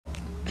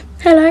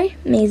Hello,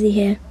 Maisie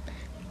here.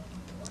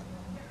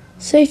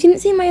 So if you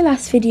didn't see my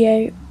last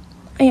video,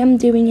 I am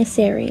doing a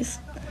series.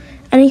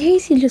 And in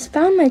case you just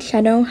found my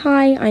channel,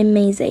 hi, I'm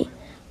Maisie.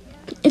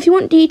 If you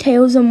want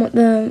details on what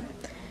the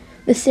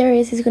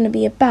series is going to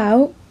be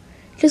about,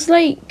 just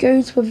like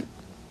go to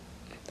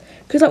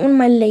because like one of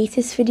my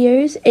latest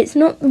videos, it's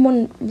not the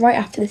one right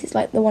after this, it's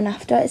like the one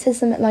after. It says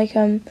something like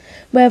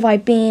where have I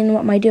been, what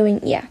am I doing?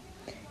 Yeah,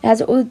 it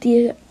has all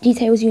the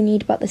details you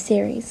need about the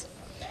series.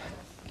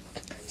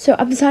 So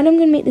I've decided I'm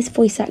going to make this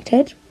voice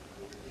acted,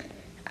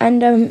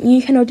 and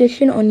you can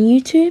audition on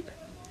YouTube,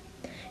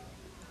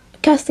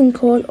 casting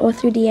call, or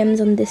through DMs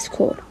on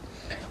Discord.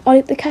 I'll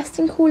leave the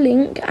casting call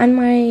link and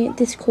my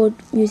Discord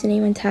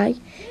username and tag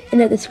in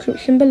the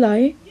description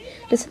below.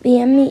 Just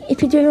DM me.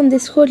 If you're doing it on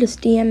Discord,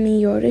 just DM me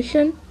your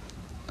audition.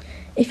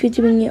 If you're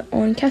doing it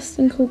on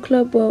Casting Call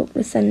Club, well,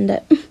 we'll send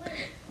it.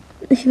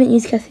 If you haven't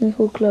used Casting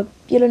Call Club,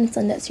 you'll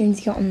understand it as soon as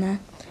you get on there.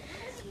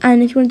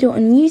 And if you want to do it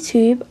on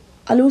YouTube,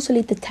 I'll also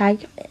leave the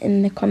tag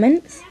in the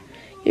comments.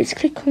 You just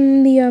click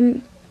on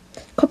the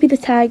copy the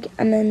tag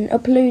and then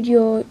upload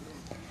your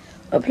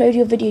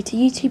video to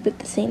YouTube with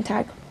the same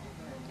tag.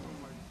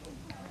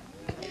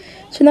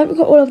 So now we've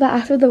got all of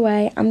that out of the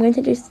way, I'm going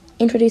to just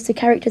introduce the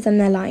characters and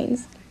their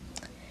lines.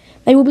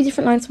 There will be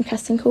different lines from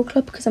Casting Call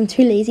Club because I'm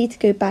too lazy to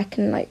go back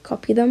and like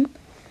copy them.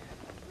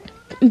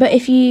 But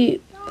if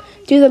you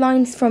do the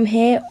lines from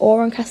here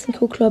or on Casting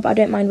Call Club, I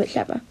don't mind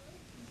whichever.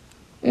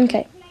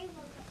 Okay.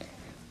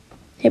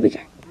 Here we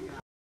go.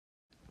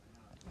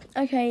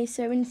 Okay,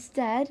 so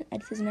instead,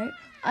 editor's note,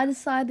 I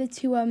decided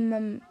to that's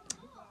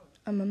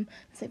not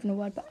even a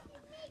word, but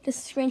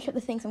just screenshot the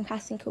things from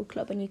Casting Call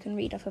Club and you can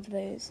read off of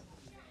those.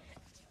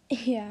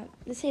 Yeah,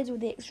 this here's all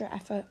the extra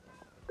effort.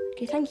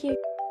 Okay, thank you.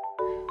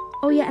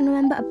 Oh yeah, and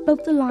remember,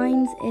 above the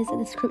lines is a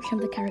description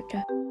of the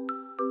character.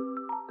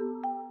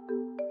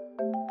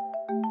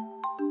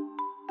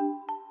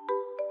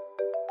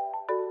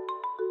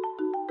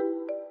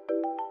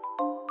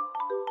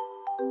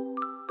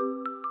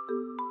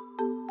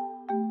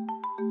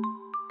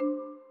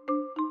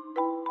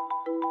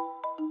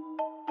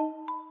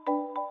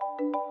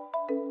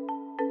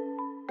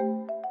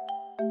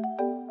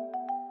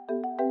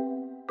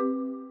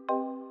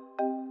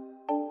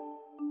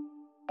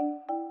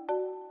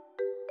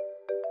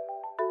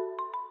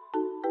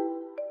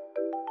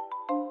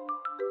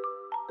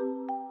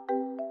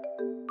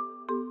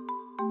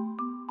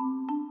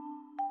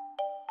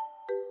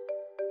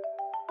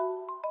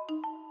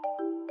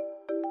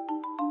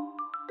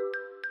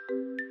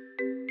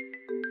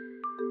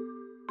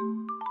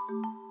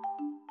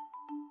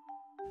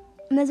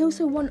 And there's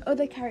also one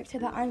other character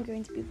that I'm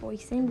going to be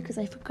voicing because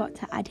I forgot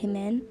to add him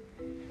in.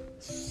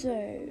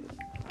 So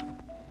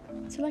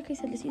like I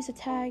said, let's use a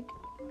tag,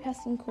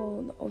 casting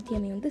call, or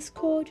DM me on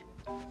Discord.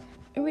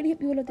 I really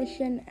hope you all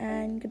audition,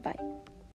 and goodbye.